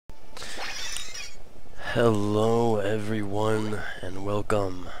Hello everyone and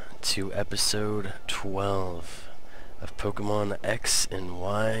welcome to episode 12 of Pokemon X and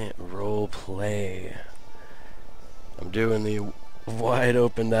Y Roleplay. I'm doing the wide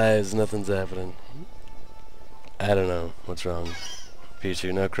open eyes, nothing's happening. I don't know, what's wrong?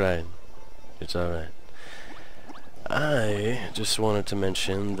 Pichu, no crying. It's alright. I just wanted to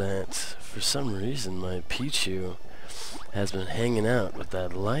mention that for some reason my Pichu has been hanging out with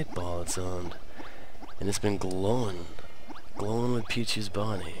that light ball it's on. And it's been glowing with Pichu's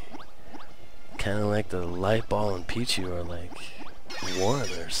body. Kinda like the light ball and Pichu are like one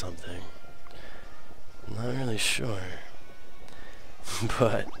or something. Not really sure.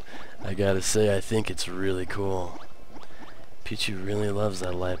 But I gotta say, I think it's really cool. Pichu really loves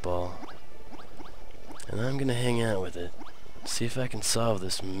that light ball. And I'm gonna hang out with it. See if I can solve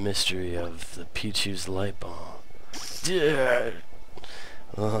this mystery of the Pichu's light ball. Yeah.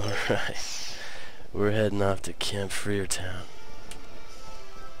 Alright. We're heading off to Camp Freertown.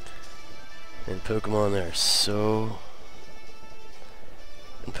 In Pokemon there are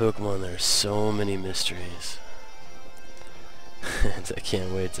so many mysteries. And I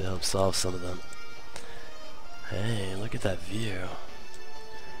can't wait to help solve some of them. Hey, look at that view.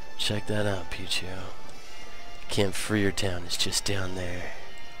 Check that out, Pichu. Camp Freertown is just down there.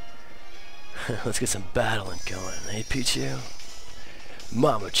 Let's get some battling going, hey Pichu?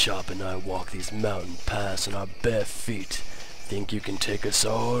 Mama Chop and I walk these mountain paths on our bare feet. Think you can take us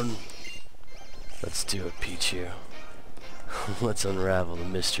on? Let's do it, Pichu. Let's unravel the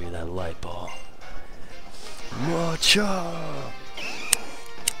mystery of that light ball. Machop!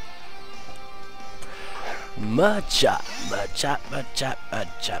 Machop, machop, machop,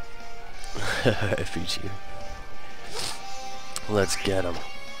 machop. Alright, Pichu. Let's get him.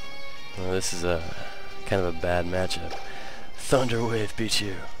 Well, this is a kind of a bad matchup. Thunder Wave,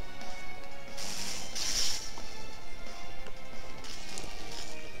 Pichu.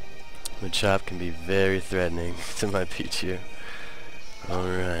 Machop can be very threatening to my Pichu.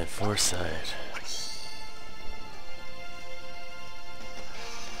 Alright, Foresight.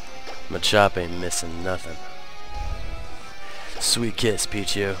 Machop ain't missing nothing. Sweet kiss,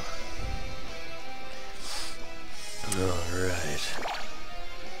 Pichu. Alright.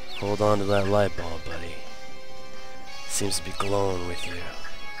 Hold on to that light ball, buddy. Seems to be glowing with you.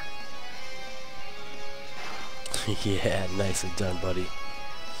 Yeah, nicely done, buddy.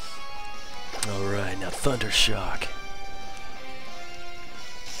 Alright, now Thunder Shock.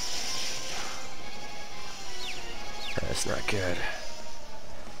 That's not good.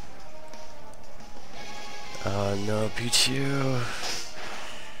 Oh no, Pichu.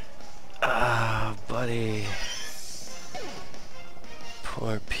 Ah, buddy.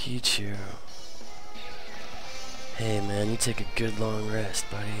 Poor Pichu. Hey man, you take a good long rest,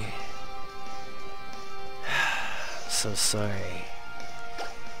 buddy. So sorry.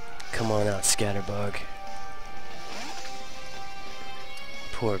 Come on out, Scatterbug.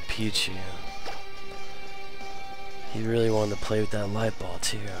 Poor Pichu. He really wanted to play with that light ball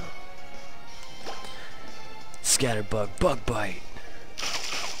too. Scatterbug, Bug Bite.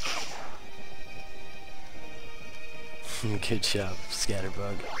 Good job,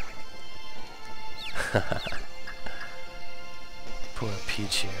 Scatterbug. Poor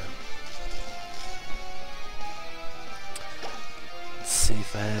Pichu. Let's see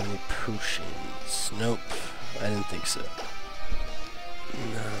if I have any potions. Nope, I didn't think so.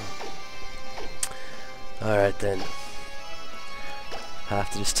 No. Alright then. I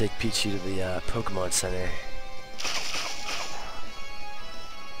have to just take Pichu to the Pokemon Center.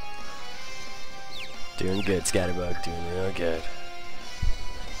 Doing good, Scatterbug. Doing real good.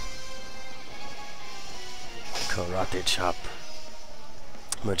 Karate Chop.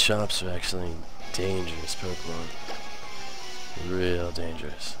 Machops are actually dangerous Pokemon. Real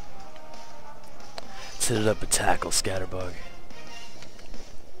dangerous. Let's hit it up with Tackle, Scatterbug.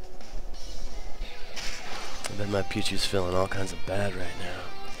 I bet my Pichu's feeling all kinds of bad right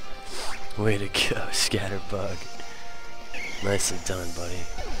now. Way to go, Scatterbug. Nicely done, buddy.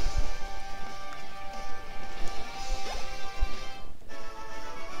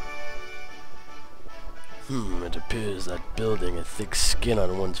 It appears that building a thick skin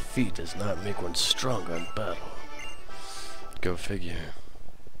on one's feet does not make one stronger in battle. Go figure.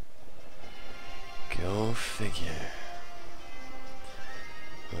 Go figure.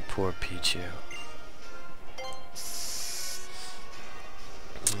 My poor Pichu.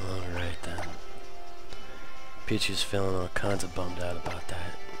 Alright then. Pichu's feeling all kinds of bummed out about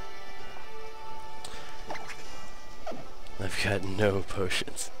that. I've got no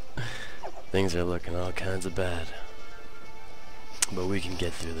potions. Things are looking all kinds of bad. But we can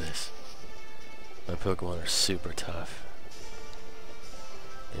get through this. My Pokemon are super tough.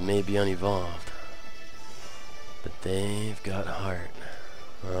 They may be unevolved, but they've got heart.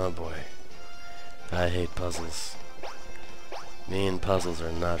 Oh boy. I hate puzzles. Me and puzzles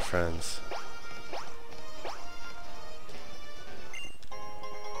are not friends.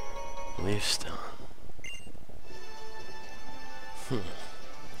 Leaf stone.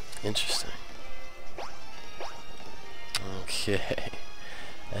 Interesting. Okay.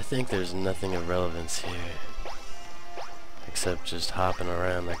 I think there's nothing of relevance here. Except just hopping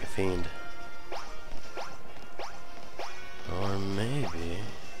around like a fiend. Or maybe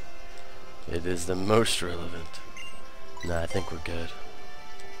it is the most relevant. Nah, I think we're good.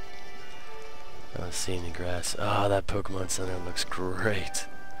 I don't see any grass. Ah, that Pokemon Center looks great.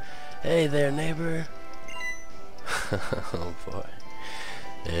 Hey there, neighbor. Oh boy.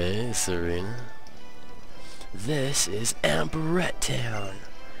 Hey, Serena. This is Amberette Town.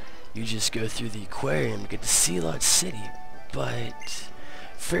 You just go through the aquarium to get to Sealot City, but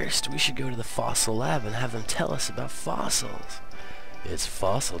first we should go to the fossil lab and have them tell us about fossils. It's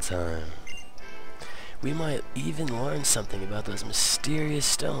fossil time. We might even learn something about those mysterious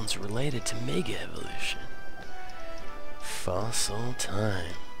stones related to Mega Evolution. Fossil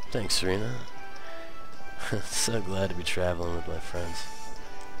time. Thanks, Serena. So glad to be traveling with my friends.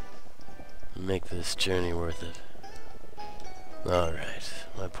 Make this journey worth it. Alright,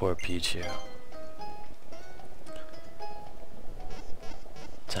 my poor Pichu.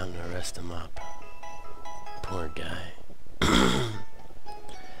 Time to rest him up. Poor guy.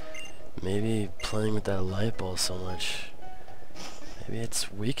 Maybe playing with that light bulb so much, maybe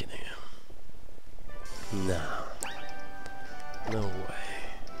it's weakening him. No. No way.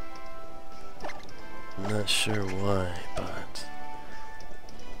 I'm not sure why, but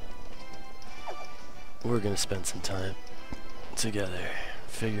we're gonna spend some time together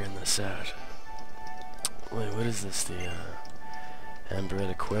figuring this out. Wait, what is this? The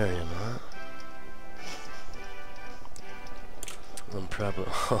Amberette Aquarium, huh? I'm probably...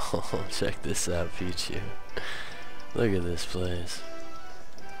 Oh, check this out, Pichu. Look at this place.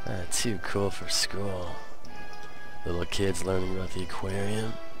 Too cool for school. Little kids learning about the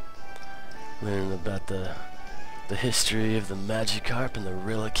aquarium. Learning about the history of the Magikarp and the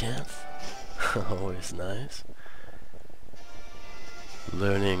Relicanth. Always nice.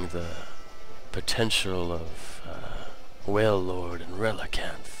 Learning the potential of Wailord and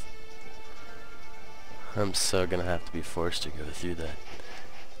Relicanth. I'm so gonna have to be forced to go through that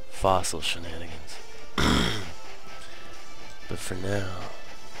fossil shenanigans. But for now,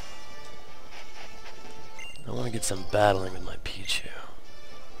 I want to get some battling with my Pichu.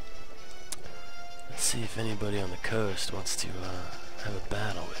 Let's see if anybody on the coast wants to have a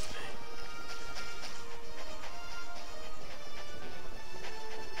battle with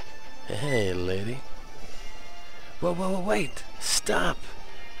me. Hey, lady. Whoa, wait! Stop!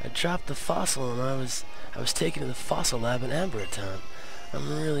 I dropped the fossil and I was taken to the fossil lab in Amberette Town.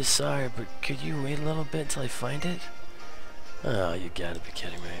 I'm really sorry, but could you wait a little bit until I find it? Oh, you gotta be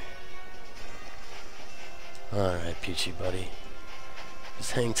kidding me. Alright, Pichu buddy.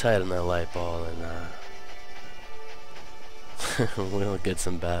 Just hang tight on that light ball and we'll get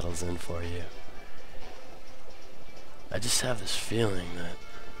some battles in for you. I just have this feeling that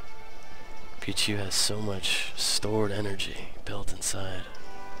Pichu has so much stored energy built inside.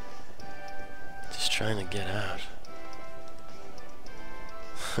 Just trying to get out.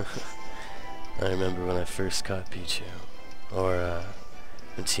 I remember when I first caught Pichu, or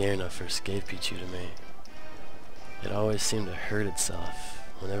when Tierna first gave Pichu to me. It always seemed to hurt itself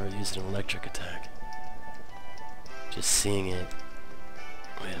whenever it used an electric attack. Just seeing it...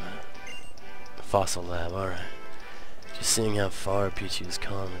 Wait a minute. Fossil lab, alright. Just seeing how far Pichu's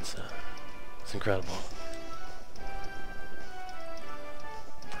come, it's incredible.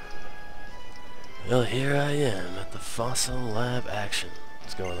 Well, here I am at the fossil lab action.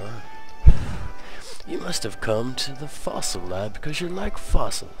 What's going on? You must have come to the fossil lab because you like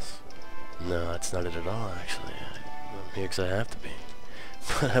fossils. No, that's not it at all, actually. I'm here because I have to be.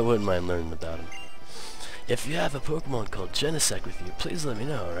 But I wouldn't mind learning about them. If you have a Pokemon called Genesect with you, please let me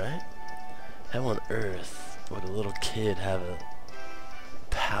know, alright? How on earth would a little kid have a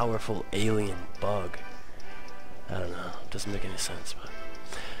powerful alien bug? I don't know. It doesn't make any sense, but...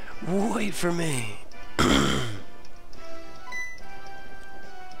 Wait for me!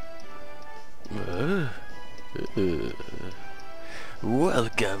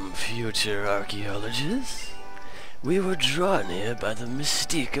 Welcome, future archaeologists. We were drawn here by the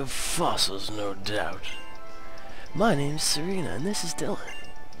mystique of fossils, no doubt. My name's Serena, and this is Dylan.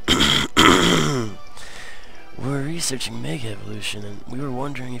 We're researching Mega Evolution, and we were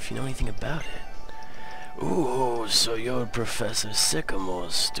wondering if you know anything about it. Ooh, so you're Professor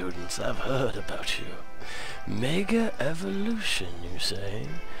Sycamore's students. I've heard about you. Mega evolution, you say?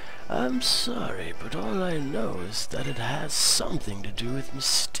 I'm sorry, but all I know is that it has something to do with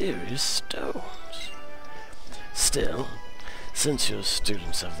mysterious stones. Still, since you're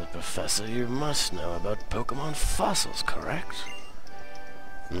students of the Professor, you must know about Pokemon fossils, correct?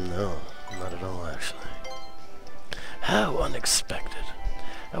 No, not at all, actually. How unexpected.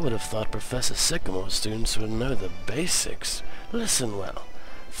 I would have thought Professor Sycamore's students would know the basics. Listen well.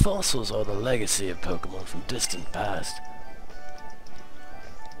 Fossils are the legacy of Pokemon from distant past.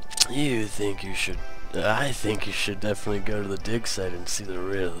 You think you should... I think you should definitely go to the dig site and see the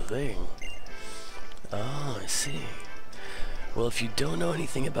real thing. Oh, I see. Well, if you don't know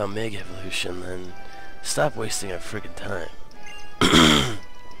anything about Mega Evolution, then stop wasting our friggin' time.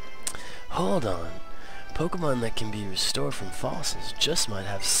 Hold on. Pokemon that can be restored from fossils just might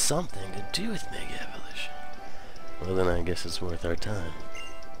have something to do with Mega Evolution. Well, then I guess it's worth our time.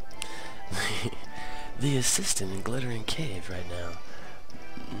 The assistant in Glittering Cave right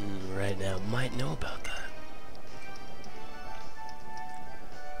now might know about that.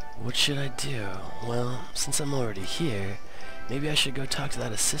 What should I do? Well, since I'm already here, maybe I should go talk to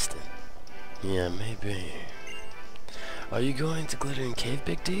that assistant. Yeah, maybe. Are you going to Glittering Cave,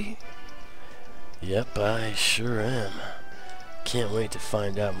 Big D? Yep, I sure am. Can't wait to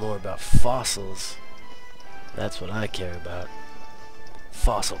find out more about fossils. That's what I care about.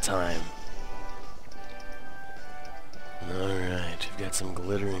 Fossil time. Alright, we've got some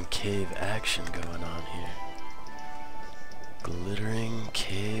Glittering Cave action going on here. Glittering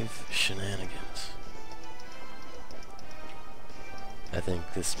Cave shenanigans. I think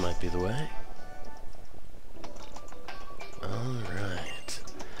this might be the way. Alright.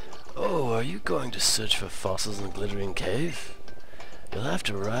 Oh, are you going to search for fossils in the Glittering Cave? You'll have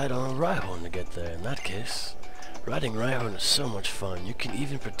to ride on a Rhyhorn to get there. In that case, riding Rhyhorn is so much fun. You can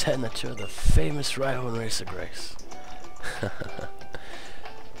even pretend that you're the famous Rhyhorn racer Grace.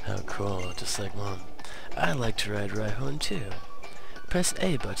 How cool, just like Mom. I like to ride Rhyhorn too. Press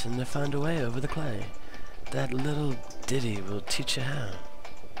A button to find a way over the clay. That little ditty will teach you how.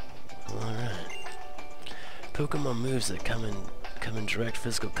 Alright. Pokemon moves that come in direct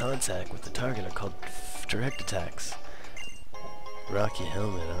physical contact with the target are called direct attacks. Rocky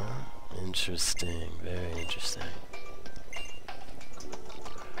Helmet, huh? Interesting, very interesting.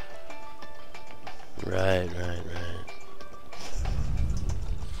 Right.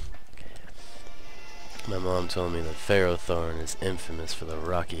 My mom told me that Ferrothorn is infamous for the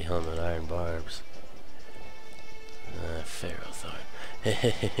Rocky Helmet Iron Barbs. Ferrothorn.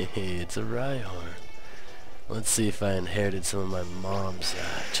 Hey, it's a Rhyhorn. Let's see if I inherited some of my mom's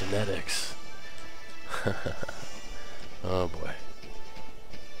genetics. Oh boy.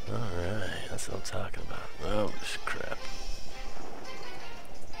 Alright, that's what I'm talking about. Oh, crap.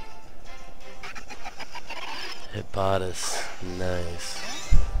 Hippopotas. Nice.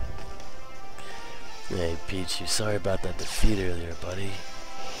 Hey, Pichu, sorry about that defeat earlier, buddy.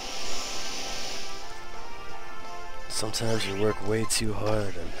 Sometimes you work way too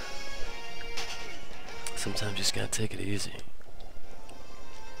hard, and sometimes you just gotta take it easy.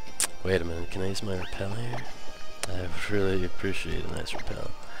 Wait a minute, can I use my repel here? I really appreciate a nice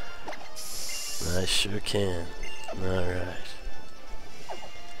repel. I sure can. Alright.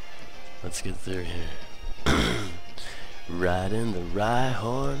 Let's get through here. Riding the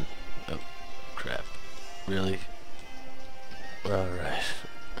Rhyhorn. Oh, crap. Really? Alright.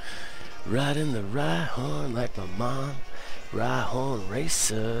 Riding the Rhyhorn like my mom. Rhyhorn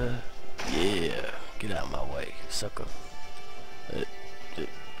racer. Yeah. Get out of my way, sucker.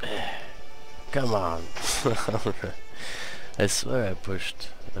 Come on. Alright. I swear I pushed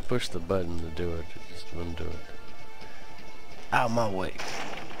the button to do it. It just wouldn't do it. Out of my way.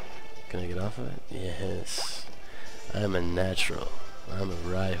 Can I get off of it? Yes. I'm a natural. I'm a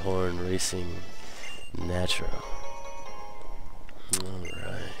Rhyhorn racing natural.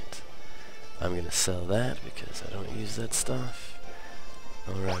 Alright. I'm gonna sell that because I don't use that stuff.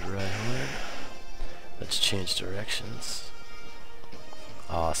 Alright, Rhyhorn. Let's change directions.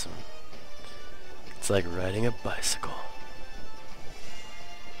 Awesome. It's like riding a bicycle.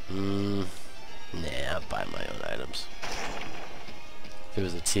 Nah, I'll buy my own items. If it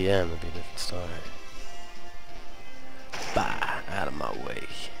was a TM, it'd be a different story. Bah! Out of my way.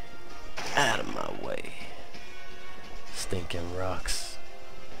 Out of my way. Stinking rocks.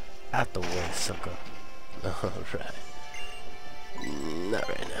 Out the way, sucker. Alright. Not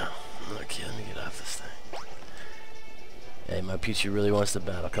right now. Okay, let me get off this thing. Hey, my Pichu really wants to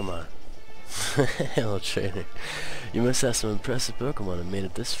battle. Come on. Hello, trainer. You must have some impressive Pokemon that made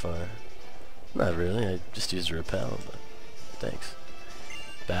it this far. Not really, I just used a repel, but thanks.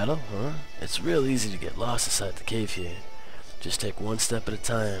 Battle, huh? It's real easy to get lost inside the cave here. Just take one step at a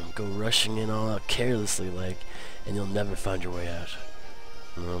time, go rushing in all out carelessly like, and you'll never find your way out.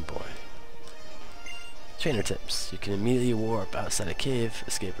 Oh boy. Trainer tips. You can immediately warp outside a cave,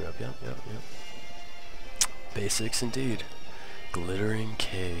 escape rope, yep. Basics indeed. Glittering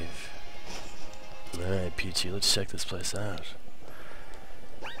cave. Alright, Pichu, let's check this place out.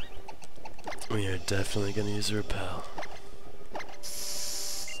 We are definitely gonna use a repel.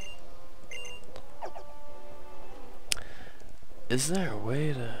 Is there a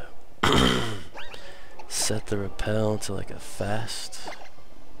way to set the repel to like a fast?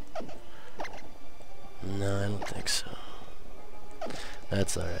 No, I don't think so.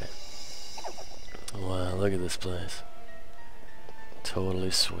 That's alright. Wow, look at this place.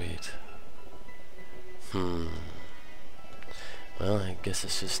 Totally sweet. Well, I guess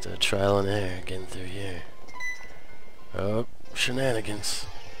it's just a trial and error getting through here. Oh, shenanigans.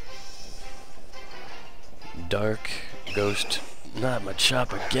 Dark, ghost, not my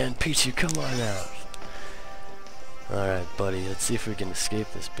chop again. Pichu, come on out. Alright, buddy, let's see if we can escape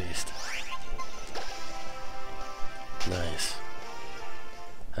this beast. Nice.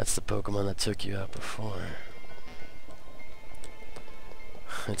 That's the Pokemon that took you out before.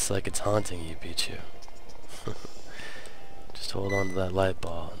 It's like it's haunting you, Pichu. Just hold on to that light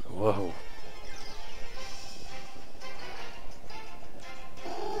ball. Whoa.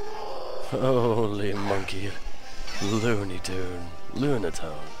 Holy monkey. Looney Tune.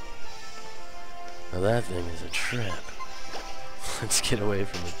 Lunatone. Now that thing is a trip. Let's get away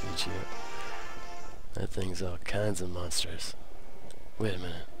from it, Pichu. That thing's all kinds of monsters. Wait a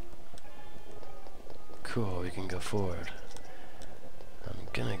minute. Cool, we can go forward. I'm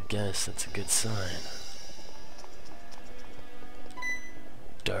gonna guess that's a good sign.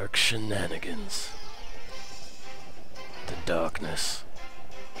 Dark shenanigans. The darkness.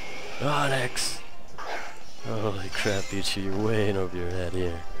 Onyx! Holy crap, Pichu, you're way in over your head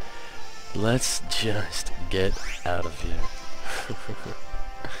here. Let's just get out of here.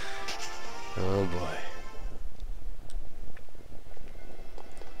 Oh boy.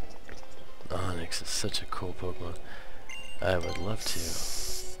 Onyx is such a cool Pokemon. I would love to.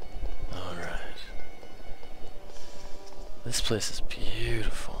 Alright. This place is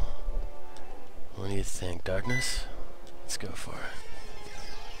beautiful. What do you think? Darkness? Let's go for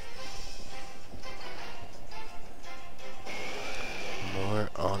it. More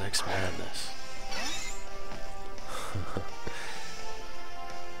Onyx madness.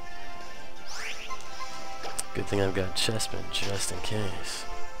 Good thing I've got Chespin just in case.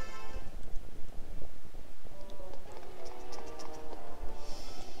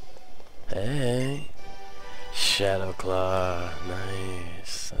 Hey! Shadow Claw.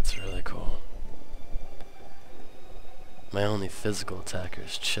 Nice. That's really cool. My only physical attacker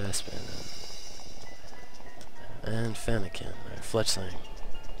is Chespin and Fennekin, or Fletchling.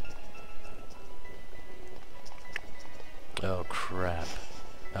 Oh crap.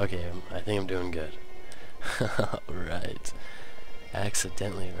 Okay, I think I'm doing good. Right.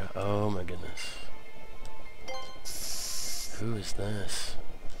 Accidentally. Oh my goodness. Who is this?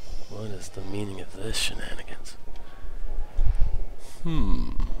 What is the meaning of this shenanigans?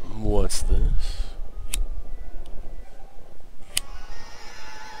 What's this?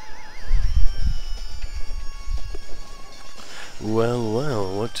 Well,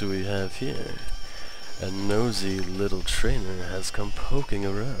 well, what do we have here? A nosy little trainer has come poking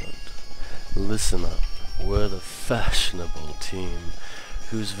around. Listen up, we're the fashionable team,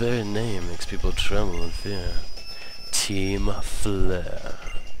 whose very name makes people tremble in fear. Team Flare.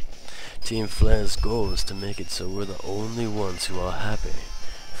 Team Flare's goal is to make it so we're the only ones who are happy.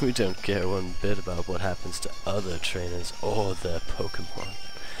 We don't care one bit about what happens to other trainers or their Pokemon.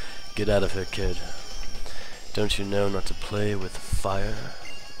 Get out of here, kid. Don't you know not to play with fire?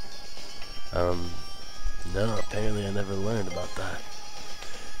 No, apparently I never learned about that.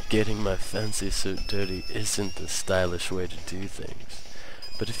 Getting my fancy suit dirty isn't the stylish way to do things.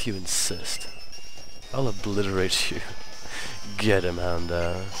 But if you insist, I'll obliterate you. Get him,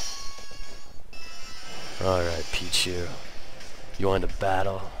 Houndour. Alright, Pichu. You want a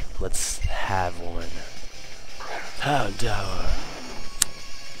battle? Let's have one. Houndour.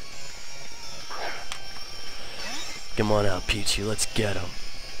 Come on out, Pichu. Let's get him.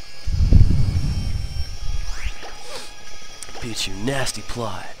 Pichu, nasty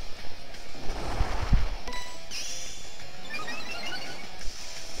plot.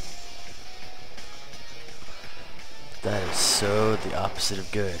 That is so the opposite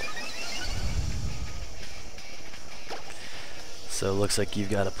of good. So it looks like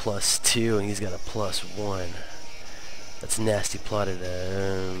you've got a +2 and he's got a +1. That's nasty plotted.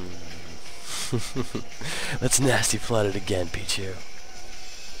 Let's nasty plot it again, Pichu.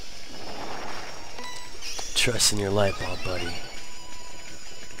 Trust in your light bulb, buddy.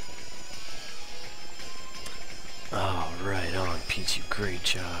 Oh, right on, Pichu. Great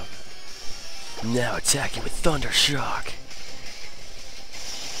job. Now attacking with Thunder Shock.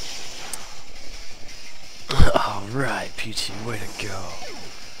 Alright, Pichu, way to go.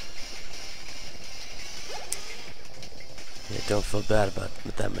 Yeah, don't feel bad about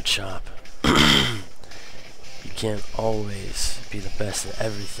with that Machop. You can't always be the best at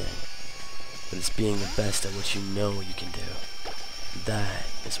everything, but it's being the best at what you know you can do. That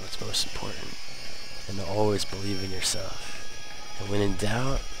is what's most important. And to always believe in yourself. And when in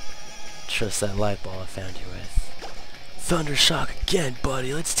doubt, trust that light ball I found you with. Thunder Shock again,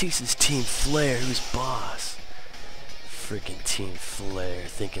 buddy. Let's teach this Team Flare who's boss. Freaking Team Flare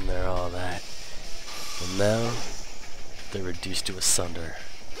thinking they're all that. And now, they're reduced to a sunder.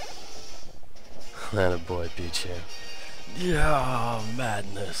 That a boy, Pichu. Yeah,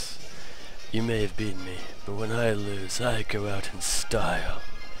 madness. You may have beaten me, but when I lose, I go out in style.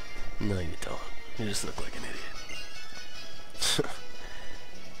 No, you don't. You just look like an idiot.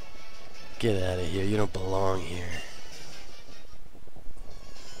 Get out of here. You don't belong here.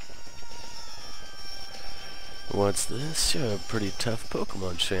 What's this? You're a pretty tough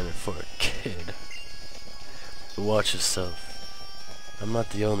Pokemon trainer for a kid. But watch yourself. I'm not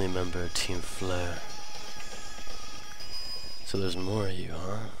the only member of Team Flare. So there's more of you,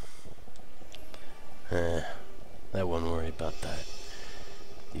 huh? I wouldn't worry about that.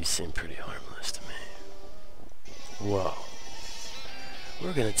 You seem pretty harmless to me. Whoa.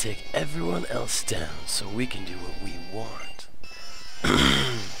 We're gonna take everyone else down so we can do what we want.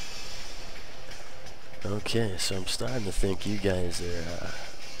 Okay, so I'm starting to think you guys are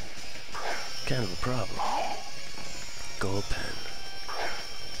kind of a problem. Gold pen.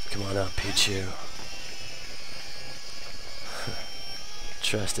 Come on up, Pichu.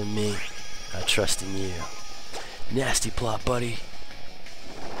 Trust in me. I trust in you. Nasty plot, buddy.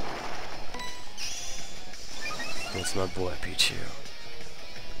 That's my boy, Pichu.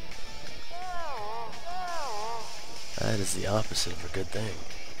 That is the opposite of a good thing.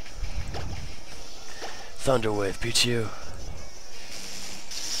 Thunder Wave, Pichu.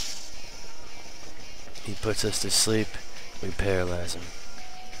 He puts us to sleep, we paralyze him.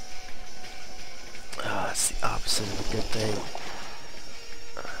 It's the opposite of a good thing.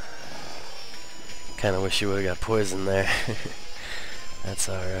 Kinda wish you would've got poisoned there. That's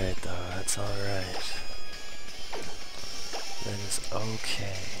alright though, that's alright. That is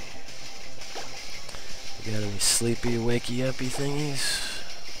okay. You got any sleepy, wakey uppy thingies?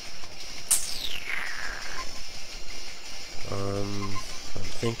 I'm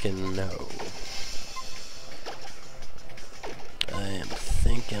thinking no. I am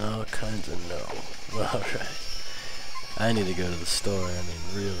thinking all kinds of no. Alright. I need to go to the store. I mean,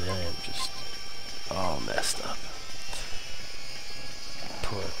 really, I am just all messed up.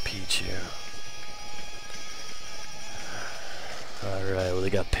 Poor Pichu. Alright, well, they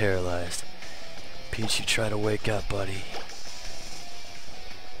got paralyzed. Pichu, try to wake up, buddy.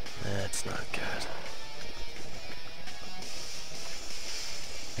 That's not good.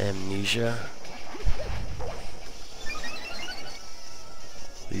 Amnesia.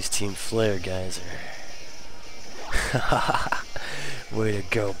 These Team Flare guys are... Way to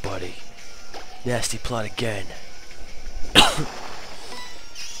go, buddy. Nasty plot again. We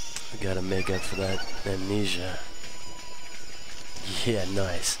gotta make up for that amnesia. Yeah,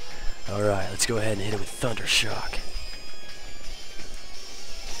 nice. Alright, let's go ahead and hit it with Thunder Shock.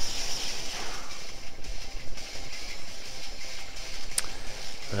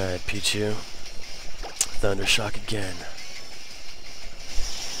 Alright, Pichu. Thunder Shock again.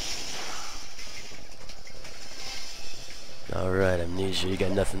 Alright, Amnesia, you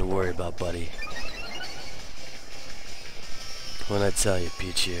got nothing to worry about, buddy. When I tell you,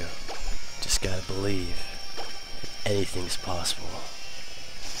 Pichu, just gotta believe anything's possible.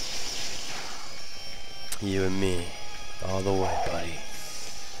 You and me, all the way, buddy.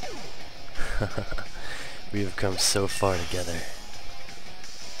 We have come so far together.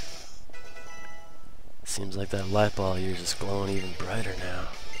 Seems like that light ball of yours is glowing even brighter now.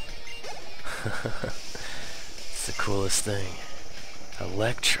 It's the coolest thing.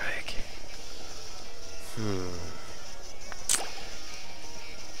 Electric.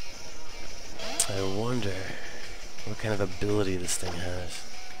 I wonder what kind of ability this thing has.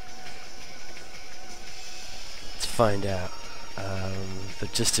 Let's find out.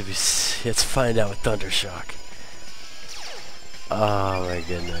 But just to be... let's find out with Thunder Shock. Oh my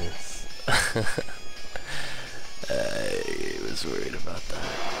goodness. I was worried about that.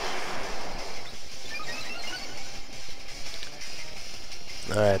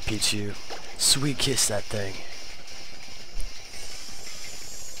 Alright, Pichu. Sweet kiss that thing.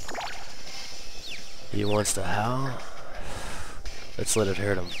 He wants to howl? Let's let it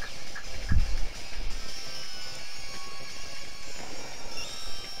hurt him.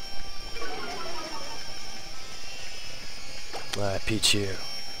 Alright, Pichu.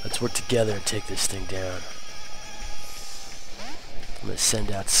 Let's work together and take this thing down. I'm gonna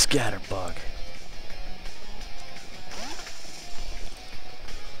send out Scatterbug.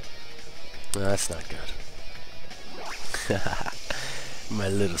 No, that's not good. My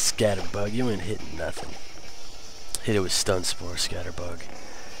little Scatterbug, you ain't hitting nothing. Hit it with Stun Spore, Scatterbug.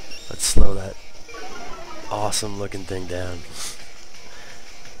 Let's slow that awesome looking thing down.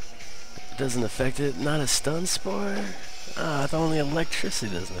 It doesn't affect it? Not a Stun Spore? Ah, I thought only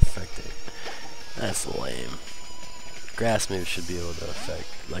electricity doesn't affect it. That's lame. Grass moves should be able to affect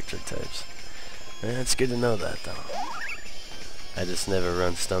electric types. It's good to know that though. I just never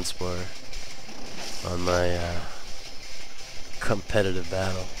run Stun Spore on my competitive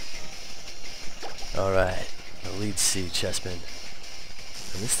battle. Alright, the lead C Chespin.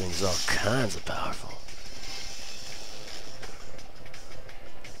 And this thing's all kinds of powerful.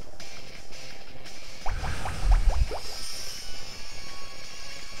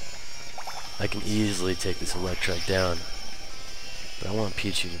 I can easily take this Electrike down, but I want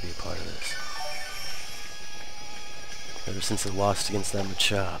Pichu to be a part of this. Ever since I lost against that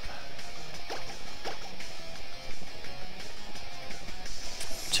Machop.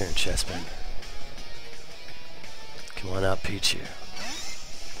 Turn Chespin. Come on out, Pichu.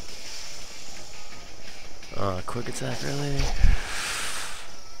 Quick attack, really?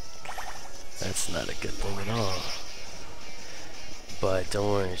 That's not a good thing at all. But don't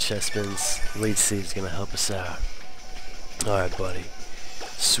worry, Chespin's lead seed is gonna help us out. Alright, buddy.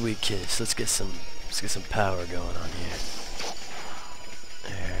 Sweet kiss. Let's get some power going on here.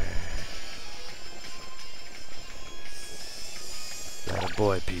 That a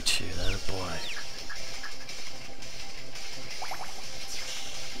boy, Pichu. That a boy.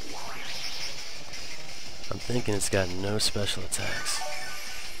 I'm thinking it's got no special attacks.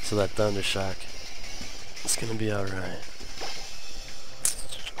 So that Thunder Shock, it's gonna be alright.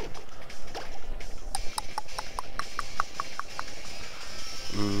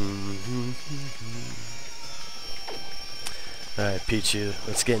 Alright, Pichu,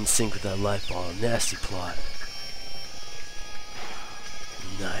 let's get in sync with that light ball. Nasty plot.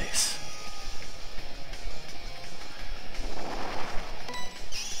 Nice.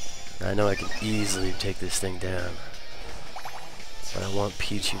 I know I can easily take this thing down, but I want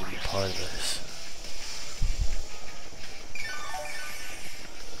Pichu to be part of this.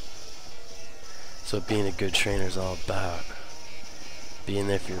 So being a good trainer is all about being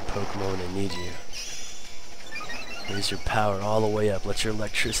there for your Pokemon when they need you. Raise your power all the way up. Let your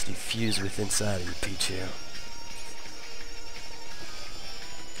electricity fuse with inside of you, Pichu.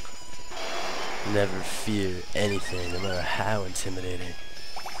 Never fear anything, no matter how intimidating.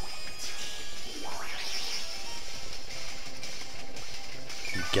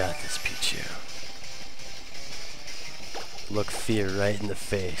 You got this, Pichu. Look fear right in the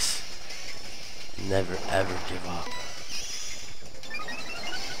face. Never ever give up.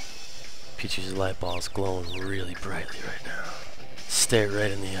 Pichu's light ball is glowing really brightly right now. Stare it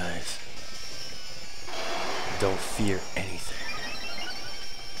right in the eyes. Don't fear anything.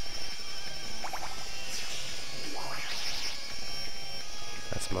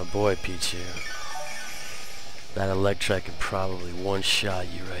 That's my boy, Pichu. That Electrike can probably one-shot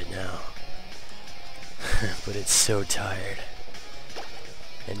you right now. But it's so tired.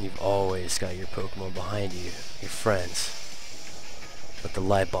 And you've always got your Pokemon behind you, your friends. Let the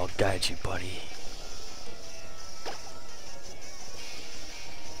light ball guide you, buddy.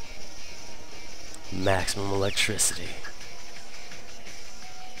 Maximum electricity.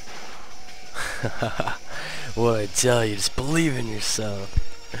 What I tell you, just believe in yourself.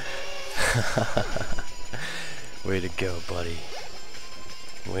 Way to go, buddy.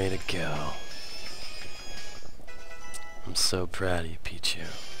 Way to go. I'm so proud of you, Pichu.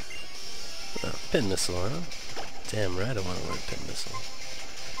 Oh, Pin Missile, huh? Damn right I want to learn Pin Missile.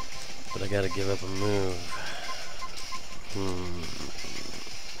 But I gotta give up a move.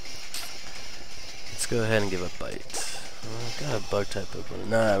 Let's go ahead and give up Bite. Oh, got a bug type Pokemon.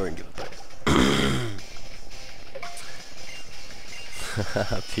 Nah, we're gonna give it Bite.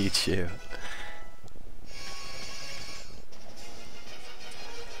 Pichu.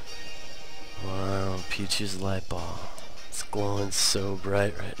 Wow, Pichu's light ball. It's glowing so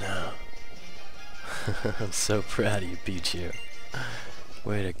bright right now. I'm so proud of you, Pichu.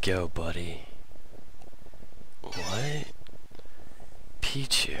 Way to go, buddy. What?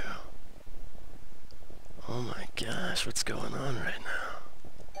 Pichu. Oh my gosh, what's going on right now?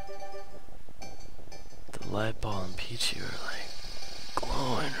 The light ball and Pichu are like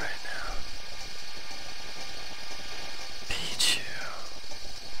glowing right now. Pichu.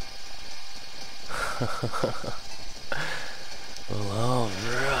 Well,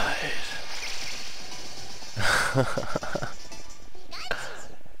 alright.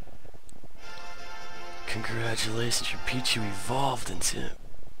 Congratulations, your Pichu evolved into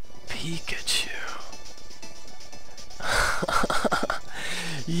Pikachu.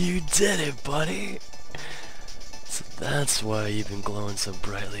 You did it, buddy! So that's why you've been glowing so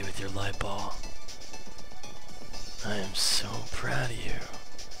brightly with your light ball. I am so proud of you,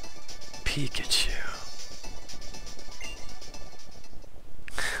 Pikachu.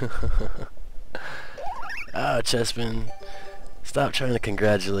 Oh, Chespin. Stop trying to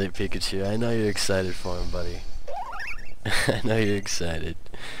congratulate Pikachu. I know you're excited for him, buddy. I know you're excited.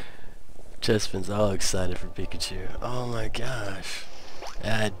 Chespin's all excited for Pikachu. Oh my gosh.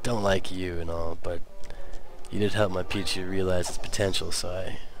 I don't like you and all, but you did help my Pichu realize its potential,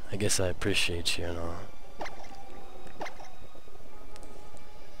 so I guess I appreciate you and all.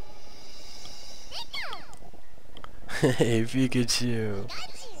 Hey, Pikachu.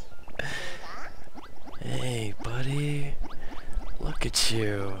 Hey, buddy. Look at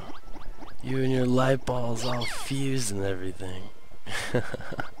you. You and your light balls all fused and everything.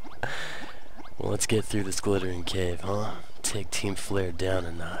 Well, let's get through this glittering cave, huh? Take Team Flare down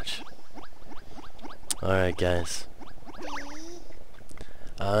a notch. Alright, guys.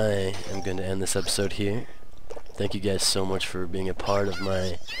 I am going to end this episode here. Thank you guys so much for being a part of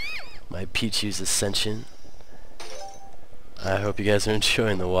my Pichu's ascension. I hope you guys are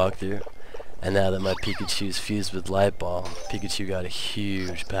enjoying the walkthrough. And now that my Pikachu's fused with Light Ball, Pikachu got a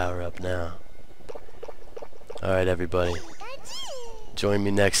huge power up now. Alright, everybody. Join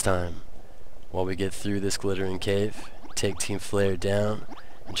me next time while we get through this glittering cave, take Team Flare down,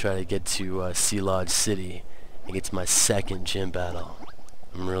 and try to get to Sea Lodge City and get to my second gym battle.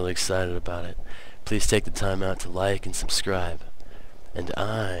 I'm really excited about it. Please take the time out to like and subscribe. And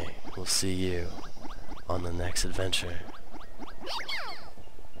I will see you on the next adventure.